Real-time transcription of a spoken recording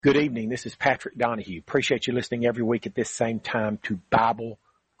Good evening. This is Patrick Donahue. Appreciate you listening every week at this same time to Bible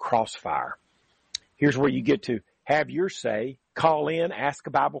Crossfire. Here's where you get to have your say, call in, ask a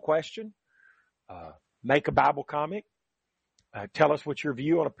Bible question, make a Bible comic, tell us what your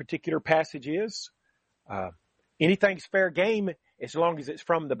view on a particular passage is. Anything's fair game as long as it's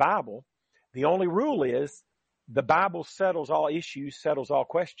from the Bible. The only rule is the Bible settles all issues, settles all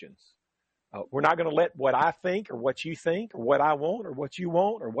questions. We're not going to let what I think or what you think or what I want or what you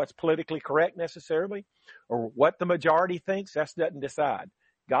want or what's politically correct necessarily or what the majority thinks. That doesn't decide.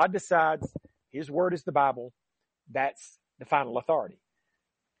 God decides. His word is the Bible. That's the final authority.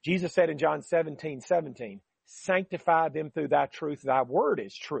 Jesus said in John 17:17, sanctify them through thy truth. Thy word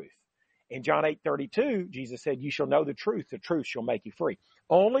is truth. In John 8:32, Jesus said, you shall know the truth shall make you free.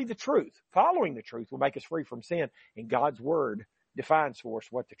 Only the truth, following the truth, will make us free from sin. And God's word defines for us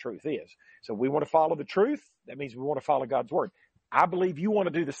what the truth is. So we want to follow the truth. That means we want to follow God's word. I believe you want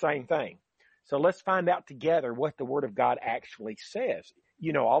to do the same thing. So let's find out together what the word of God actually says.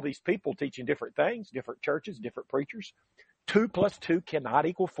 You know, all these people teaching different things, different churches, different preachers. 2 plus 2 cannot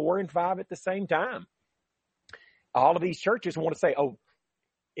equal 4 and 5 at the same time. All of these churches want to say, oh,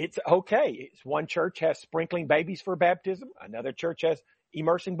 it's okay. One church has sprinkling babies for baptism. Another church has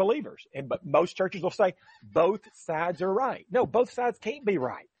immersing believers. But most churches will say both sides are right. No, both sides can't be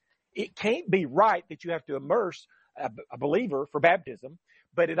right. It can't be right that you have to immerse a believer for baptism,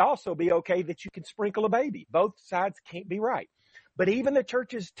 but it also be okay that you can sprinkle a baby. Both sides can't be right. But even the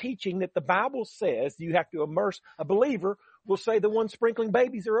churches teaching that the Bible says you have to immerse a believer will say the ones sprinkling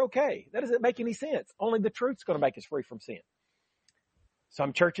babies are okay. That doesn't make any sense. Only the truth's going to make us free from sin.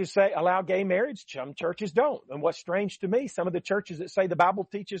 Some churches say allow gay marriage. Some churches don't. And what's strange to me, some of the churches that say the Bible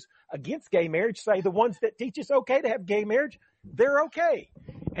teaches against gay marriage say the ones that teach it's okay to have gay marriage, they're okay.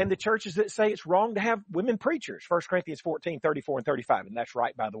 And the churches that say it's wrong to have women preachers, 1 Corinthians 14:34 and 35, and that's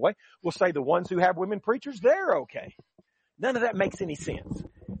right, by the way, will say the ones who have women preachers, they're okay. None of that makes any sense.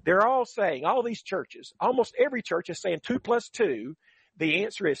 They're all saying, all these churches, almost every church is saying 2 plus 2. The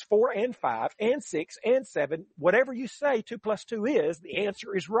answer is 4 and 5 and 6 and 7. Whatever you say 2 plus 2 is, the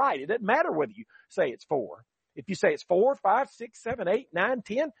answer is right. It doesn't matter whether you say it's 4. If you say it's 4, 5, 6, 7, 8, 9,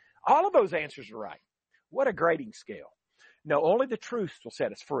 10, all of those answers are right. What a grading scale. No, only the truth will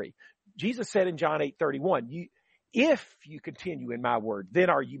set us free. Jesus said in John 8:31, if you continue in my word, then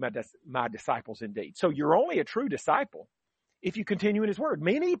are you my disciples indeed. So you're only a true disciple if you continue in his word.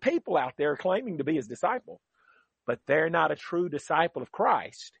 Many people out there are claiming to be his disciple, but they're not a true disciple of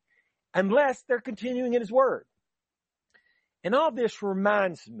Christ unless they're continuing in his word. And all this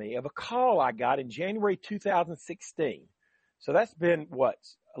reminds me of a call I got in January 2016. So that's been,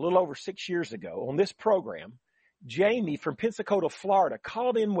 a little over 6 years ago on this program. Jamie from Pensacola, Florida,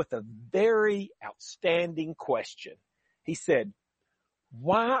 called in with a very outstanding question. He said,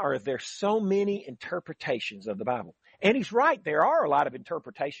 why are there so many interpretations of the Bible? And he's right. There are a lot of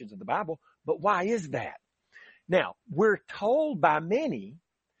interpretations of the Bible, but why is that? Now, we're told by many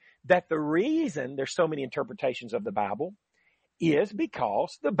that the reason there's so many interpretations of the Bible is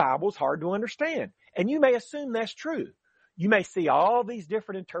because the Bible's hard to understand. And you may assume that's true. You may see all these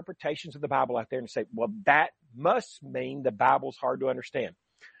different interpretations of the Bible out there and say, well, that must mean the Bible's hard to understand.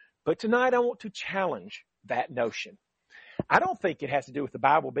 But tonight I want to challenge that notion. I don't think it has to do with the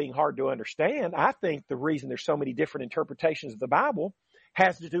Bible being hard to understand. I think the reason there's so many different interpretations of the Bible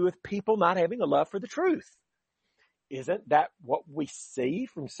has to do with people not having a love for the truth. Isn't that what we see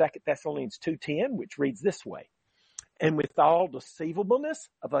from 2 Thessalonians 2:10, which reads this way? And with all deceivableness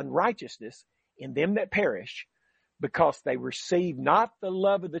of unrighteousness in them that perish, because they receive not the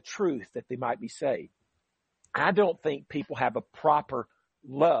love of the truth that they might be saved. I don't think people have a proper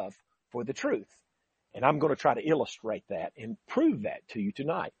love for the truth. And I'm going to try to illustrate that and prove that to you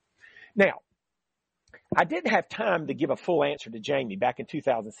tonight. Now, I didn't have time to give a full answer to Jamie back in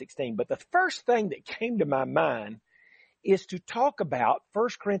 2016, but the first thing that came to my mind is to talk about 1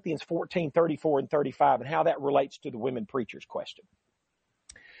 Corinthians 14:34 and 35 and how that relates to the women preachers question.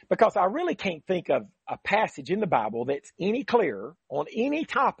 Because I really can't think of a passage in the Bible that's any clearer on any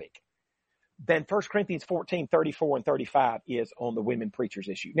topic than 1 Corinthians 14:34 and 35 is on the women preachers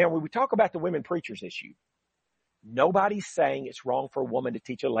issue. Now, when we talk about the women preachers issue, nobody's saying it's wrong for a woman to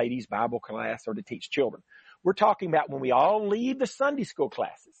teach a ladies' Bible class or to teach children. We're talking about when we all leave the Sunday school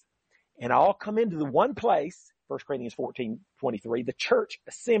classes and all come into the one place, 1 Corinthians 14:23, the church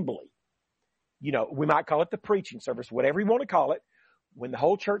assembly. You know, we might call it the preaching service, whatever you want to call it. When the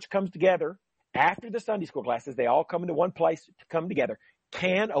whole church comes together after the Sunday school classes, they all come into one place to come together.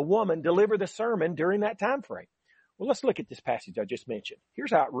 Can a woman deliver the sermon during that time frame? Well, let's look at this passage I just mentioned.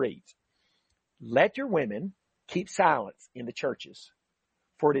 Here's how it reads. Let your women keep silence in the churches,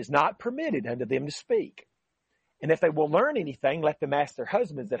 For it is not permitted unto them to speak. And if they will learn anything, let them ask their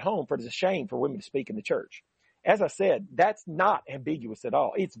husbands at home, for it is a shame for women to speak in the church. As I said, that's not ambiguous at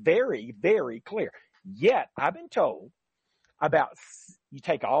all. It's very, very clear. Yet, I've been told about, you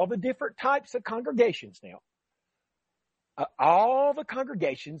take all the different types of congregations now, all the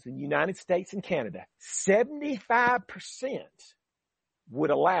congregations in the United States and Canada, 75% would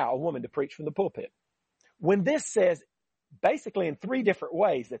allow a woman to preach from the pulpit. When this says, basically in three different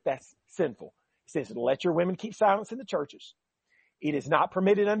ways, that that's sinful. It says, let your women keep silence in the churches. It is not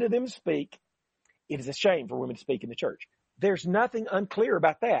permitted unto them to speak. It is a shame for women to speak in the church. There's nothing unclear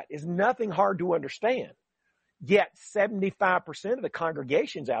about that. It's nothing hard to understand. Yet 75% of the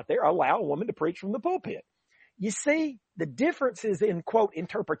congregations out there allow a woman to preach from the pulpit. You see, the differences in, quote,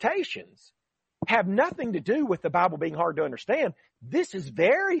 interpretations have nothing to do with the Bible being hard to understand. This is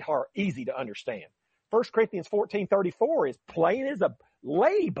very easy to understand. 1 Corinthians 14:34 is plain as a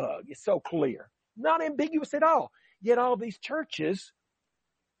ladybug. It's so clear. Not ambiguous at all. Yet all these churches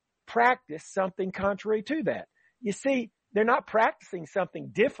practice something contrary to that. You see, they're not practicing something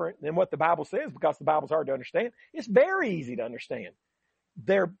different than what the Bible says because the Bible's hard to understand. It's very easy to understand.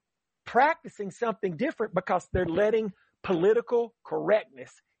 They're practicing something different because they're letting political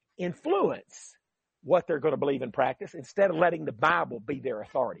correctness influence what they're going to believe in practice instead of letting the Bible be their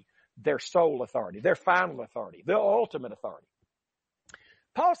authority, their sole authority, their final authority, their ultimate authority.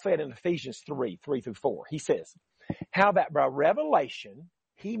 Paul said in Ephesians 3:3-4, he says, how that by revelation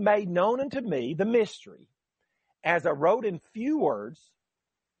he made known unto me the mystery, as I wrote in few words,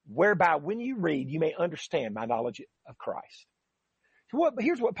 whereby when you read, you may understand my knowledge of Christ. So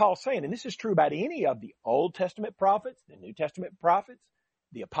here's what Paul's saying, and this is true about any of the Old Testament prophets, the New Testament prophets,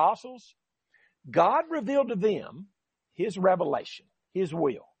 the apostles. God revealed to them his revelation, his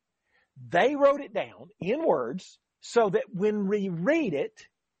will. They wrote it down in words so that when we read it,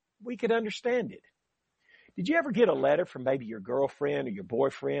 we could understand it. Did you ever get a letter from maybe your girlfriend or your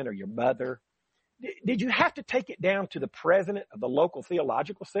boyfriend or your mother? Did you have to take it down to the president of the local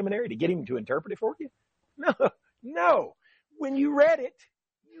theological seminary to get him to interpret it for you? No. When you read it,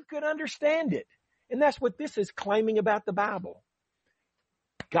 you could understand it. And that's what this is claiming about the Bible.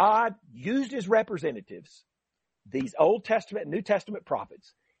 God used his representatives, these Old Testament and New Testament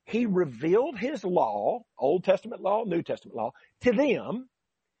prophets. He revealed his law, Old Testament law, New Testament law, to them.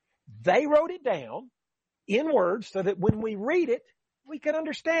 They wrote it down in words so that when we read it, we can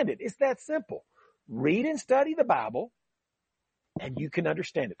understand it. It's that simple. Read and study the Bible, and you can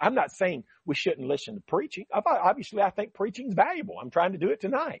understand it. I'm not saying we shouldn't listen to preaching. Obviously, I think preaching is valuable. I'm trying to do it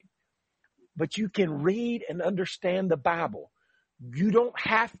tonight. But you can read and understand the Bible. You don't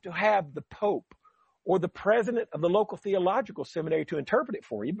have to have the Pope or the president of the local theological seminary to interpret it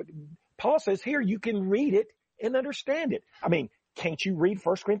for you. But Paul says here, you can read it and understand it. I mean, can't you read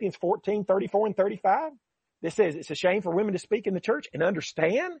 1 Corinthians 14:34 and 35? That says it's a shame for women to speak in the church and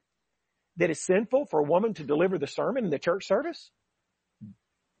understand that it's sinful for a woman to deliver the sermon in the church service?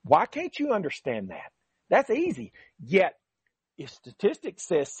 Why can't you understand that? That's easy. Yet, if statistics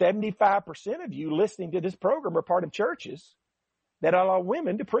says 75% of you listening to this program are part of churches that allow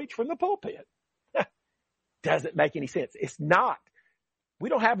women to preach from the pulpit, doesn't make any sense. It's not. We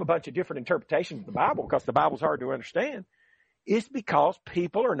don't have a bunch of different interpretations of the Bible because the Bible's hard to understand. It's because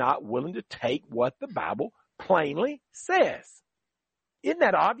people are not willing to take what the Bible plainly says. Isn't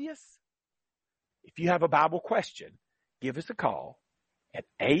that obvious? If you have a Bible question, give us a call at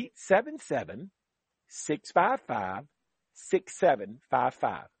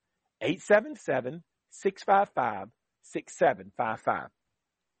 877-655-6755. 877-655-6755.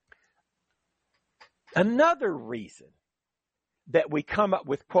 Another reason that we come up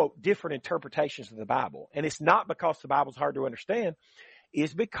with, quote, different interpretations of the Bible, and it's not because the Bible's hard to understand,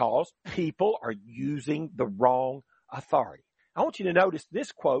 is because people are using the wrong authority. I want you to notice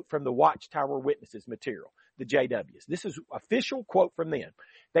this quote from the Watchtower Witnesses material, the JWs. This is an official quote from them.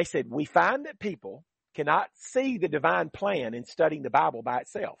 They said, we find that people cannot see the divine plan in studying the Bible by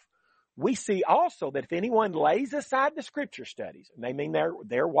itself. We see also that if anyone lays aside the scripture studies, and they mean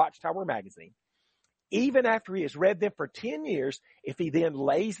their Watchtower magazine, even after he has read them for 10 years, if he then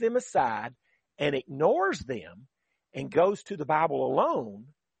lays them aside and ignores them and goes to the Bible alone,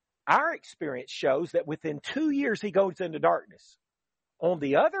 our experience shows that within 2 years he goes into darkness. On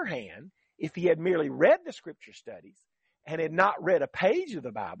the other hand, if he had merely read the scripture studies and had not read a page of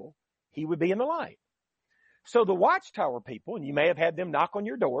the Bible, he would be in the light. So the Watchtower people, and you may have had them knock on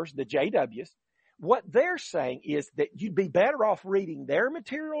your doors, the JWs, what they're saying is that you'd be better off reading their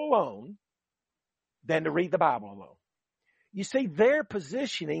material alone than to read the Bible alone. You see, they're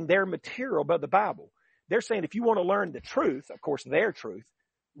positioning their material above the Bible. They're saying if you want to learn the truth, of course, their truth,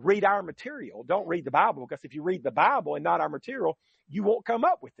 read our material. Don't read the Bible, because if you read the Bible and not our material, you won't come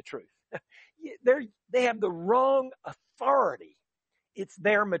up with the truth. They have the wrong authority. It's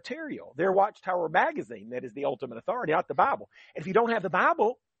their material, their Watchtower magazine that is the ultimate authority, not the Bible. And if you don't have the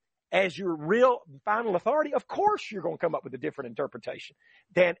Bible as your real final authority, of course you're going to come up with a different interpretation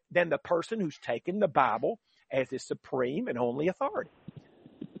than the person who's taken the Bible as his supreme and only authority.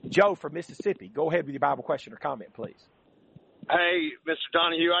 Joe from Mississippi, go ahead with your Bible question or comment, please. Hey, Mr.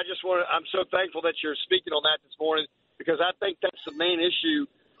 Donahue, I'm so thankful that you're speaking on that this morning, because I think that's the main issue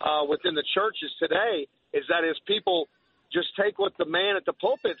within the churches today, is that as people just take what the man at the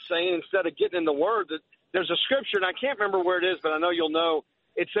pulpit's saying instead of getting in the Word. There's a scripture, and I can't remember where it is, but I know you'll know.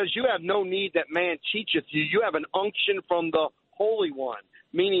 It says, you have no need that man teacheth you. You have an unction from the Holy One,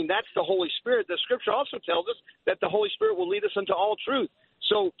 meaning that's the Holy Spirit. The scripture also tells us that the Holy Spirit will lead us into all truth.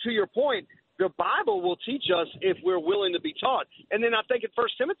 So to your point, the Bible will teach us if we're willing to be taught. And then I think in 1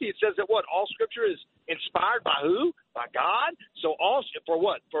 Timothy it says that all scripture is inspired by who? By God. So all for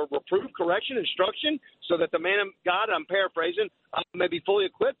what? For reproof, correction, instruction, so that the man of God, I'm paraphrasing, may be fully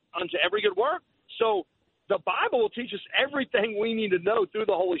equipped unto every good work. So the Bible will teach us everything we need to know through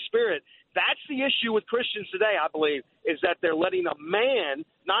the Holy Spirit. That's the issue with Christians today, I believe, is that they're letting a man,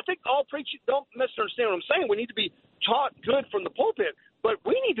 not that all preaching, don't misunderstand what I'm saying. We need to be taught good from the pulpit, but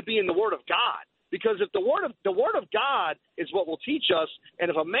we need to be in the Word of God, because if the Word of God is what will teach us, and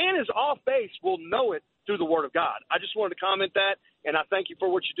if a man is off base, we'll know it through the Word of God. I just wanted to comment that, and I thank you for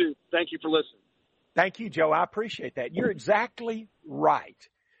what you do. Thank you for listening. Thank you, Joe. I appreciate that. You're exactly right.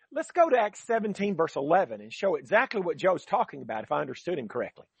 Let's go to Acts 17, verse 11, and show exactly what Joe's talking about, if I understood him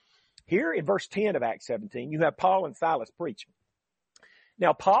correctly. Here in verse 10 of Acts 17, you have Paul and Silas preaching.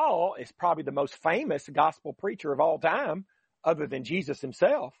 Now, Paul is probably the most famous gospel preacher of all time, other than Jesus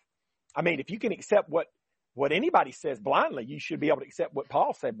himself. I mean, if you can accept what anybody says blindly, you should be able to accept what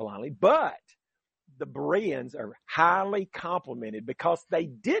Paul said blindly. But the Bereans are highly complimented because they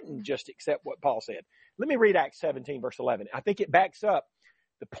didn't just accept what Paul said. Let me read Acts 17, verse 11. I think it backs up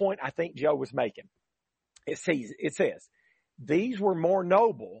the point I think Joe was making. It says, these were more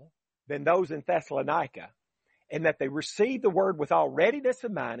noble than those in Thessalonica, and that they received the word with all readiness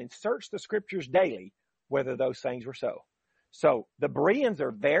of mind and searched the scriptures daily, whether those things were so. So the Bereans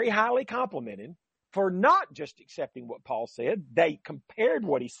are very highly complimented for not just accepting what Paul said. They compared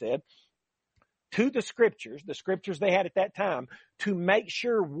what he said to the scriptures they had at that time, to make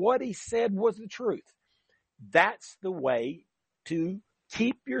sure what he said was the truth. That's the way to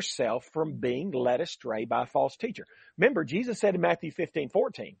keep yourself from being led astray by a false teacher. Remember, Jesus said in Matthew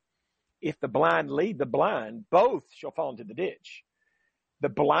 15:14, if the blind lead the blind, both shall fall into the ditch. The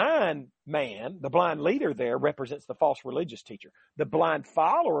blind man, the blind leader there, represents the false religious teacher. The blind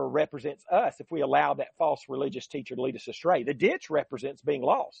follower represents us if we allow that false religious teacher to lead us astray. The ditch represents being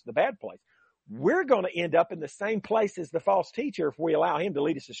lost, the bad place. We're going to end up in the same place as the false teacher if we allow him to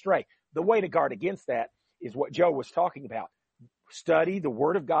lead us astray. The way to guard against that is what Joe was talking about. Study the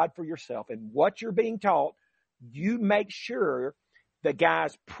Word of God for yourself, and what you're being taught, you make sure the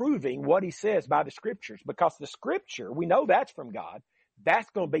guy's proving what he says by the scriptures, because the scripture, we know that's from God. That's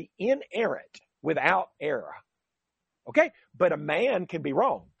going to be inerrant, without error. Okay? But a man can be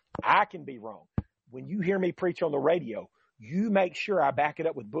wrong. I can be wrong. When you hear me preach on the radio, you make sure I back it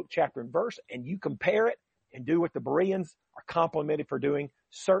up with book, chapter, and verse, and you compare it and do what the Bereans are complimented for doing.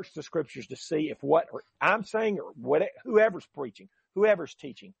 Search the scriptures to see if what I'm saying or what whoever's preaching, whoever's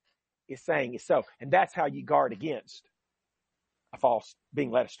teaching is saying is so. And that's how you guard against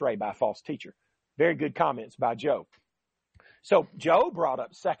being led astray by a false teacher. Very good comments by Joe. So Joe brought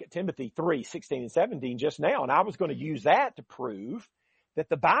up 2 Timothy 3:16 and 17 just now, and I was going to use that to prove that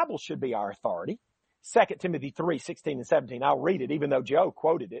the Bible should be our authority. 2 Timothy 3:16 and 17. I'll read it, even though Joe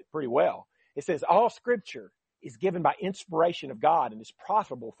quoted it pretty well. It says, all scripture is given by inspiration of God and is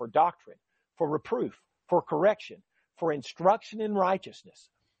profitable for doctrine, for reproof, for correction, for instruction in righteousness,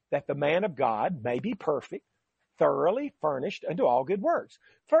 that the man of God may be perfect, thoroughly furnished unto all good works.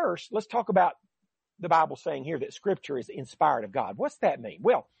 First, let's talk about the Bible saying here that scripture is inspired of God. What's that mean?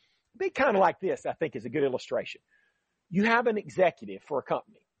 Well, be kind of like this, I think, is a good illustration. You have an executive for a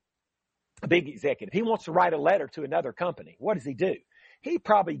company, a big executive. He wants to write a letter to another company. What does he do? He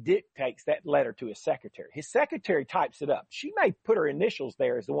probably dictates that letter to his secretary. His secretary types it up. She may put her initials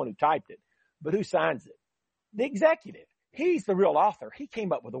there as the one who typed it, but who signs it? The executive. He's the real author. He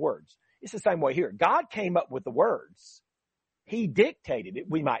came up with the words. It's the same way here. God came up with the words. He dictated it,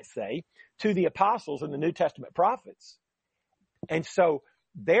 we might say, to the apostles and the New Testament prophets. And so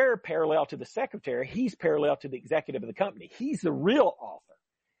they're parallel to the secretary. He's parallel to the executive of the company. He's the real author.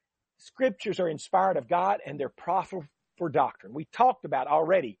 Scriptures are inspired of God, and they're for doctrine. We talked about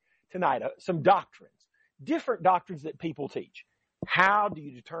already tonight some doctrines, different doctrines that people teach. How do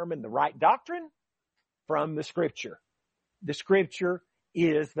you determine the right doctrine? From the Scripture. The Scripture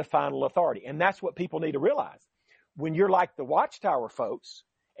is the final authority. And that's what people need to realize. When you're like the Watchtower folks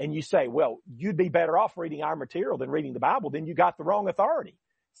and you say, well, you'd be better off reading our material than reading the Bible, then you got the wrong authority.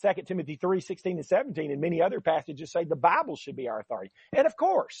 2 Timothy 3:16 and 17 and many other passages say the Bible should be our authority. And of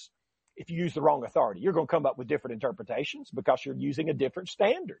course, if you use the wrong authority, you're going to come up with different interpretations because you're using a different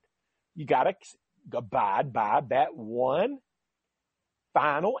standard. You got to abide by that one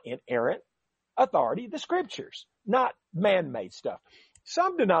final inerrant authority, the Scriptures, not man-made stuff.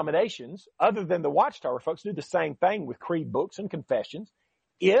 Some denominations, other than the Watchtower folks, do the same thing with creed books and confessions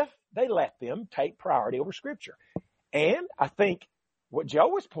if they let them take priority over Scripture. And I think what Joe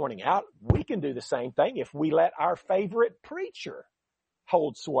was pointing out, we can do the same thing if we let our favorite preacher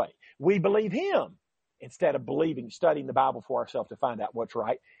hold sway. We believe him instead of studying the Bible for ourselves to find out what's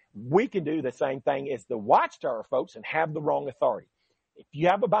right. We can do the same thing as the Watchtower folks and have the wrong authority. If you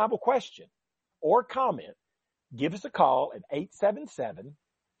have a Bible question or comment, give us a call at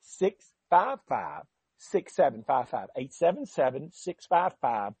 877-655-6755,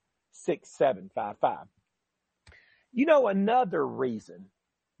 877-655-6755. You know, another reason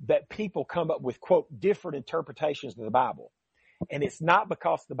that people come up with, quote, different interpretations of the Bible, and it's not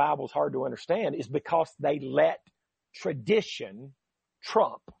because the Bible is hard to understand, is because they let tradition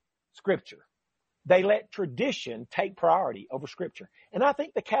trump Scripture. They let tradition take priority over Scripture. And I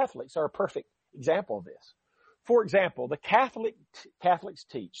think the Catholics are a perfect example of this. For example, the Catholics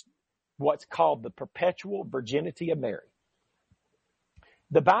teach what's called the perpetual virginity of Mary.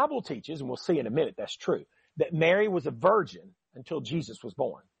 The Bible teaches, and we'll see in a minute that's true, that Mary was a virgin until Jesus was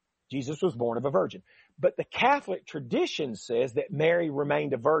born. Jesus was born of a virgin. But the Catholic tradition says that Mary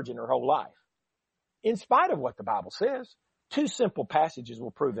remained a virgin her whole life. In spite of what the Bible says, two simple passages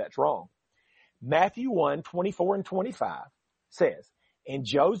will prove that's wrong. Matthew 1:24 and 25 says, and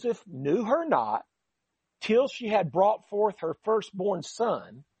Joseph knew her not till she had brought forth her firstborn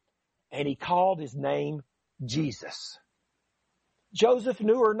son, and he called his name Jesus. Joseph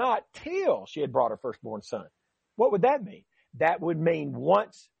knew her not till she had brought her firstborn son. What would that mean? That would mean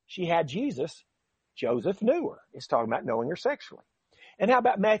once she had Jesus, Joseph knew her. It's talking about knowing her sexually. And how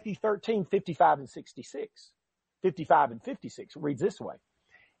about Matthew 13:55 and 66? 55 and 56 reads this way.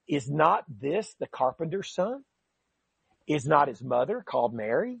 Is not this the carpenter's son? Is not his mother called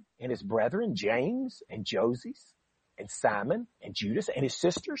Mary, and his brethren James and Joses and Simon and Judas and his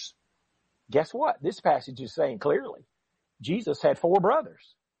sisters? Guess what? This passage is saying clearly, Jesus had 4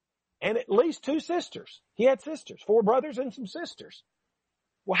 brothers and at least 2 sisters. He had sisters, 4 brothers and some sisters.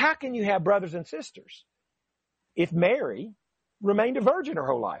 Well, how can you have brothers and sisters if Mary remained a virgin her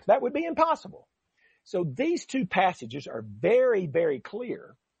whole life? That would be impossible. So these 2 passages are very, very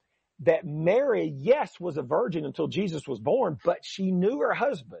clear that Mary, yes, was a virgin until Jesus was born, but she knew her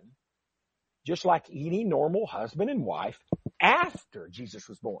husband just like any normal husband and wife after Jesus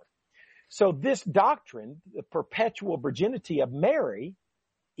was born. So this doctrine, the perpetual virginity of Mary,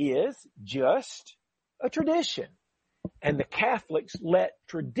 is just a tradition. And the Catholics let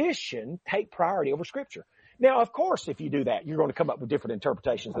tradition take priority over Scripture. Now, of course, if you do that, you're going to come up with different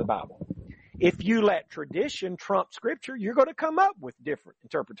interpretations of the Bible. If you let tradition trump Scripture, you're going to come up with different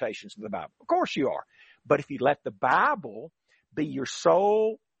interpretations of the Bible. Of course you are. But if you let the Bible be your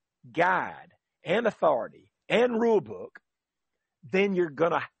sole guide and authority and rule book, then you're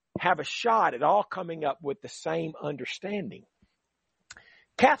going to have a shot at all coming up with the same understanding.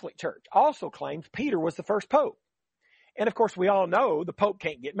 Catholic Church also claims Peter was the first pope. And of course, we all know the pope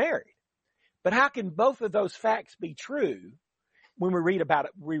can't get married. But how can both of those facts be true when we read about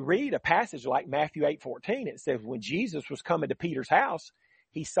it? We read a passage like Matthew 8:14. It says, when Jesus was coming to Peter's house,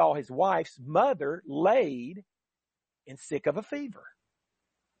 he saw his wife's mother laid and sick of a fever.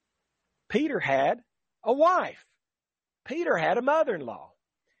 Peter had a wife. Peter had a mother-in-law.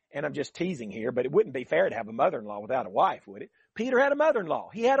 And I'm just teasing here, but it wouldn't be fair to have a mother-in-law without a wife, would it? Peter had a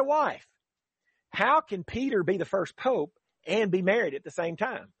mother-in-law. He had a wife. How can Peter be the first pope and be married at the same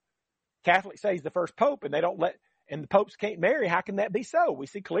time? Catholics say he's the first pope and and the popes can't marry. How can that be so? We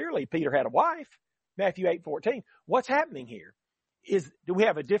see clearly Peter had a wife. Matthew 8:14. What's happening here? Do we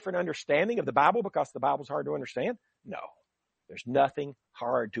have a different understanding of the Bible because the Bible's hard to understand? No. There's nothing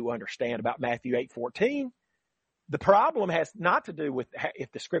hard to understand about Matthew 8:14. The problem has not to do with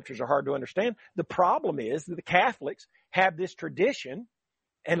if the Scriptures are hard to understand. The problem is that the Catholics have this tradition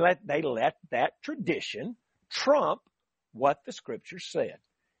and they let that tradition trump what the Scriptures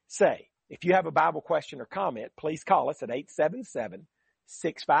say. If you have a Bible question or comment, please call us at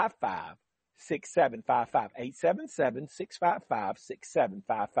 877-655-6755. 877-655.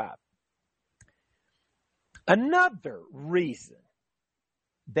 877-655-6755. Another reason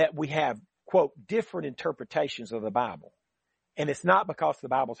that we have, quote, different interpretations of the Bible, and it's not because the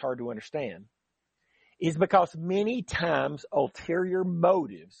Bible's hard to understand, is because many times ulterior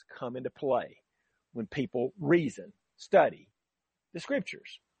motives come into play when people reason, study the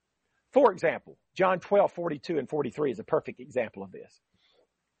Scriptures. For example, John 12:42 and 43 is a perfect example of this.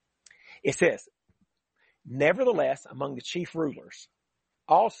 It says, nevertheless, among the chief rulers,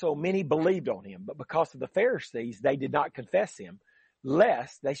 also many believed on him, but because of the Pharisees, they did not confess him,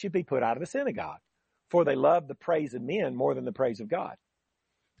 lest they should be put out of the synagogue, for they loved the praise of men more than the praise of God.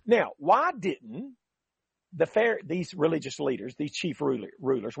 Now, why didn't these religious leaders, these chief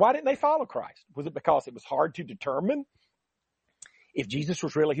rulers, why didn't they follow Christ? Was it because it was hard to determine if Jesus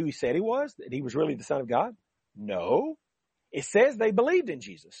was really who he said he was, that he was really the Son of God? No. It says they believed in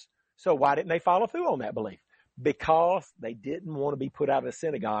Jesus. So why didn't they follow through on that belief? Because they didn't want to be put out of the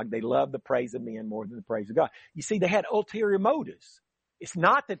synagogue. They loved the praise of men more than the praise of God. You see, they had ulterior motives. It's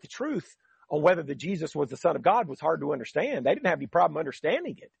not that the truth on whether that Jesus was the Son of God was hard to understand. They didn't have any problem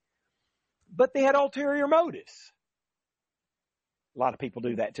understanding it. But they had ulterior motives. A lot of people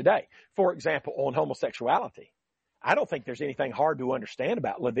do that today. For example, on homosexuality. I don't think there's anything hard to understand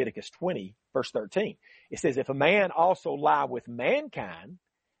about Leviticus 20, verse 13. It says, if a man also lie with mankind,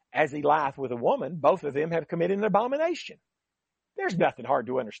 as he lieth with a woman, both of them have committed an abomination. There's nothing hard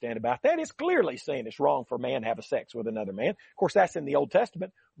to understand about that. It's clearly saying it's wrong for a man to have a sex with another man. Of course, that's in the Old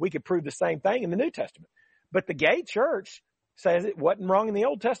Testament. We could prove the same thing in the New Testament. But the gay church says it wasn't wrong in the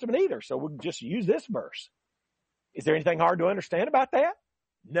Old Testament either, so we'll just use this verse. Is there anything hard to understand about that?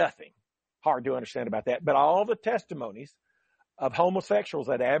 Nothing hard to understand about that. But all the testimonies of homosexuals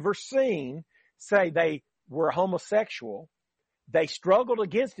that I've ever seen say they were homosexual. They struggled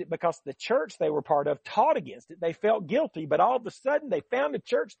against it because the church they were part of taught against it. They felt guilty, but all of a sudden they found a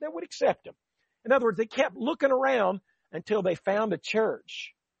church that would accept them. In other words, they kept looking around until they found a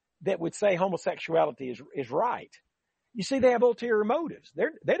church that would say homosexuality is right. You see, they have ulterior motives.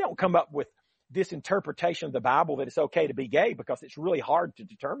 They don't come up with this interpretation of the Bible that it's okay to be gay because it's really hard to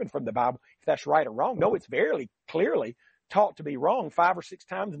determine from the Bible if that's right or wrong. No, it's very clearly taught to be wrong 5 or 6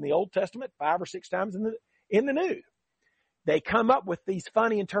 times in the Old Testament, 5 or 6 times in the New. They come up with these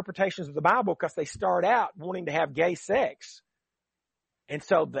funny interpretations of the Bible because they start out wanting to have gay sex. And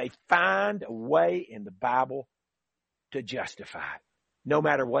so they find a way in the Bible to justify it, no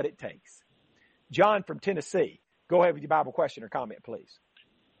matter what it takes. John from Tennessee, go ahead with your Bible question or comment, please.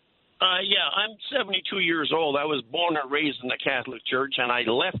 Yeah, I'm 72 years old. I was born and raised in the Catholic Church, and I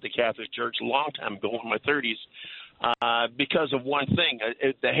left the Catholic Church a long time ago in my 30s because of one thing,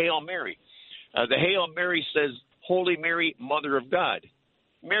 the Hail Mary. The Hail Mary says, Holy Mary, Mother of God.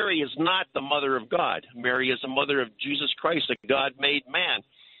 Mary is not the mother of God. Mary is the mother of Jesus Christ, a God-made man.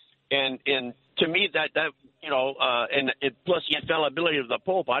 And to me, that and plus the infallibility of the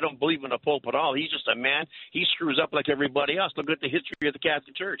Pope, I don't believe in the Pope at all. He's just a man. He screws up like everybody else. Look at the history of the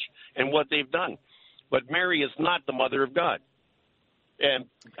Catholic Church and what they've done. But Mary is not the mother of God. And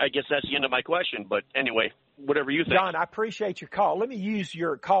I guess that's the end of my question. But anyway, whatever you think. John, I appreciate your call. Let me use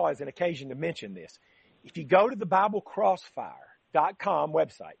your call as an occasion to mention this. If you go to the BibleCrossfire.com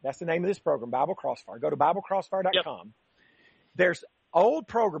website, that's the name of this program, Bible Crossfire. Go to BibleCrossfire.com. Yep. There's old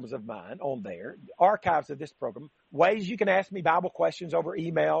programs of mine on there, archives of this program, ways you can ask me Bible questions over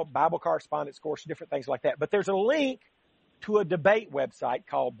email, Bible correspondence course, different things like that. But there's a link to a debate website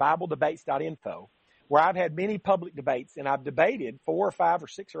called BibleDebates.info, where I've had many public debates, and I've debated 4 or 5 or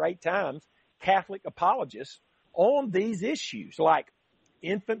 6 or 8 times Catholic apologists on these issues like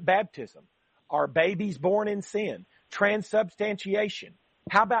infant baptism, are babies born in sin, transubstantiation.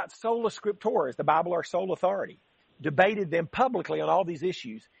 How about sola scriptura? Is the Bible our sole authority? Debated them publicly on all these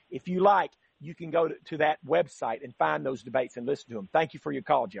issues. If you like, you can go to that website and find those debates and listen to them. Thank you for your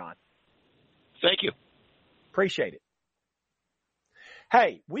call, John. Thank you. Appreciate it.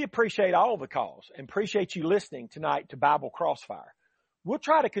 Hey, we appreciate all the calls and appreciate you listening tonight to Bible Crossfire. We'll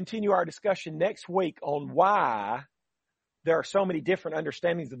try to continue our discussion next week on why there are so many different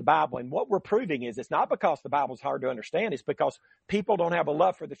understandings of the Bible. And what we're proving is it's not because the Bible's hard to understand. It's because people don't have a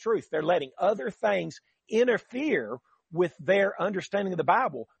love for the truth. They're letting other things interfere with their understanding of the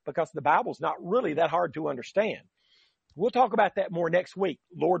Bible because the Bible's not really that hard to understand. We'll talk about that more next week,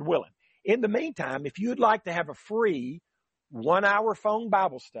 Lord willing. In the meantime, if you'd like to have a free 1-hour phone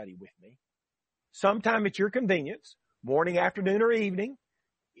Bible study with me, sometime at your convenience, morning, afternoon, or evening,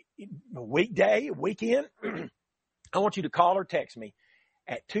 a weekday, a weekend, I want you to call or text me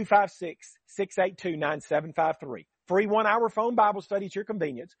at 256-682-9753. Free 1-hour phone Bible study at your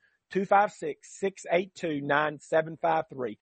convenience, 256-682-9753.